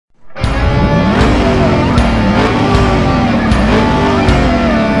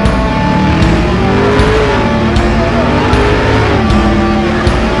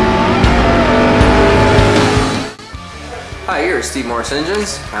Steve Morris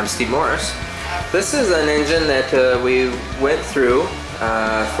Engines. I'm Steve Morris. This is an engine that we went through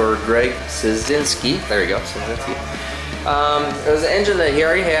for Greg Szynski. There we go, Szynski. It was an engine that he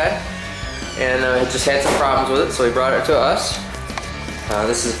already had, and just had some problems with it, so he brought it to us.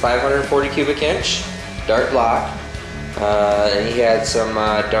 This is 540 cubic inch, Dart block, and he had some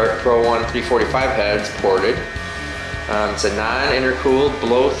Dart Pro 1 345 heads ported. It's a non-intercooled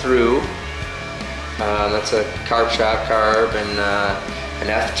blow-through. That's a carb shop carb and an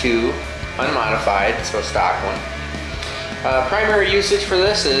F2 unmodified, so a stock one. Primary usage for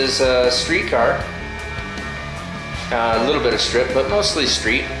this is street car. A little bit of strip, but mostly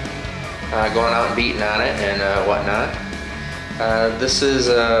street. Going out and beating on it and whatnot. This is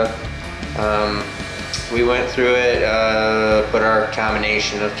we went through it, put our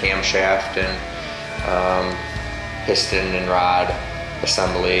combination of camshaft and piston and rod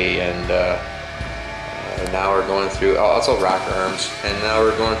assembly, and now we're going through also rocker arms, and now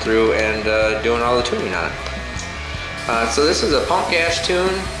we're going through and doing all the tuning on it. So this is a pump gas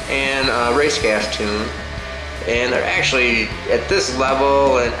tune and a race gas tune, and they're actually at this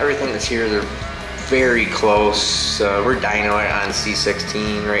level and everything that's here, they're very close. We're dyno it on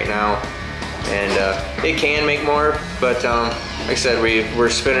C16 right now, and it can make more, but like I said, we're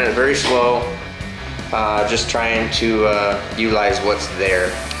spinning it very slow, just trying to utilize what's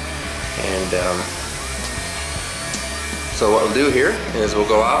there. And so what we'll do here is we'll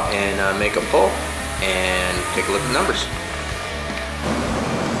go out and make a pull and take a look at the numbers.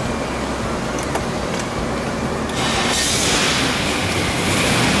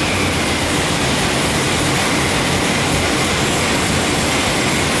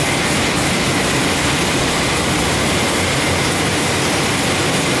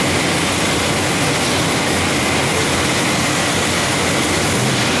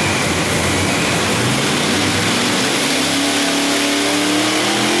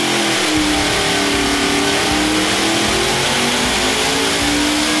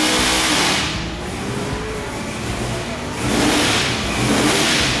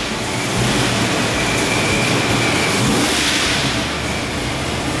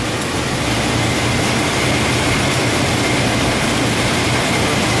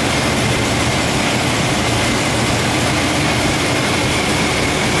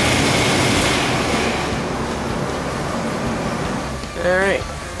 Alright,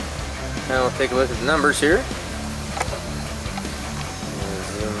 now we'll take a look at the numbers here.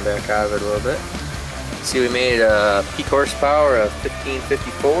 Zoom back out of it a little bit. See, we made a peak horsepower of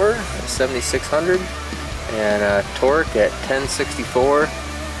 1554 at 7600, and a torque at 1064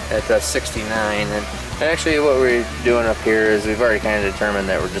 at 69. And actually what we're doing up here is we've already kind of determined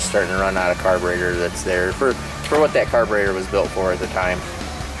that we're just starting to run out of carburetor that's there for what that carburetor was built for at the time.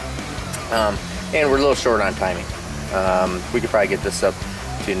 And we're a little short on timing. We could probably get this up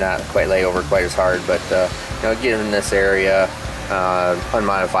to not quite lay over quite as hard, but you know, get in this area,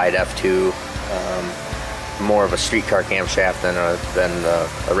 unmodified F2, more of a street car camshaft than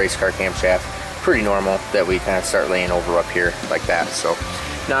a race car camshaft. Pretty normal that we kind of start laying over up here like that, so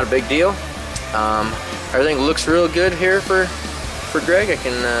not a big deal. Everything looks real good here for Greg. I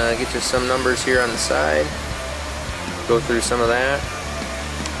can get you some numbers here on the side, go through some of that.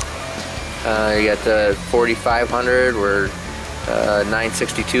 You got the 4500, we're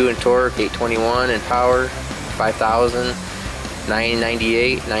 962 in torque, 821 in power, 5000,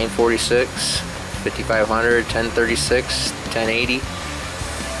 998, 946, 5500, 1036, 1080,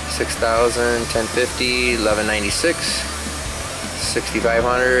 6000, 1050, 1196,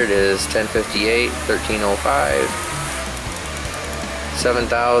 6500 is 1058, 1305,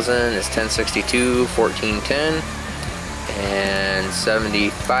 7000 is 1062, 1410. And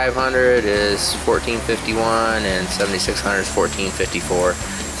 7500 is 1451, and 7600 is 1454.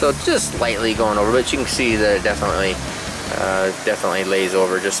 So just slightly going over, but you can see that it definitely lays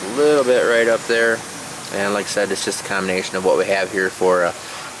over just a little bit right up there. And like I said, it's just a combination of what we have here for a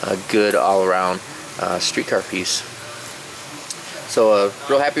good all-around street car piece. So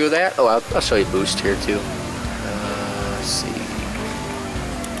real happy with that. Oh, I'll show you boost here too. Let's see.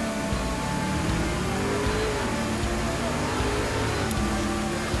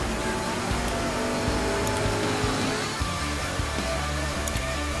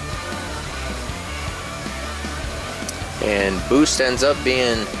 And boost ends up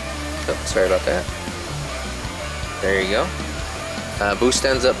being, oh, sorry about that. There you go. Boost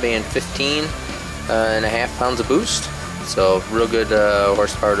ends up being 15.5 pounds of boost. So real good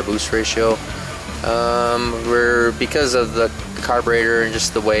horsepower to boost ratio. Because of the carburetor and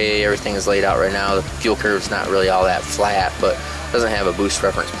just the way everything is laid out right now, the fuel curve's not really all that flat, but doesn't have a boost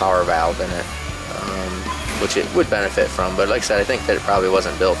reference power valve in it. which it would benefit from. But like I said, I think that it probably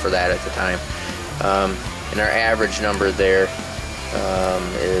wasn't built for that at the time. And our average number there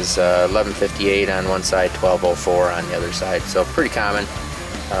is 1158 on one side, 1204 on the other side. So pretty common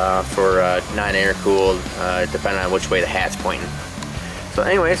for non-intercooled, depending on which way the hat's pointing. So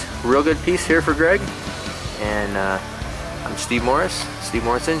anyways, real good piece here for Greg. And I'm Steve Morris, Steve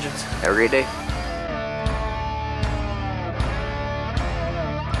Morris Engines. Have a great day.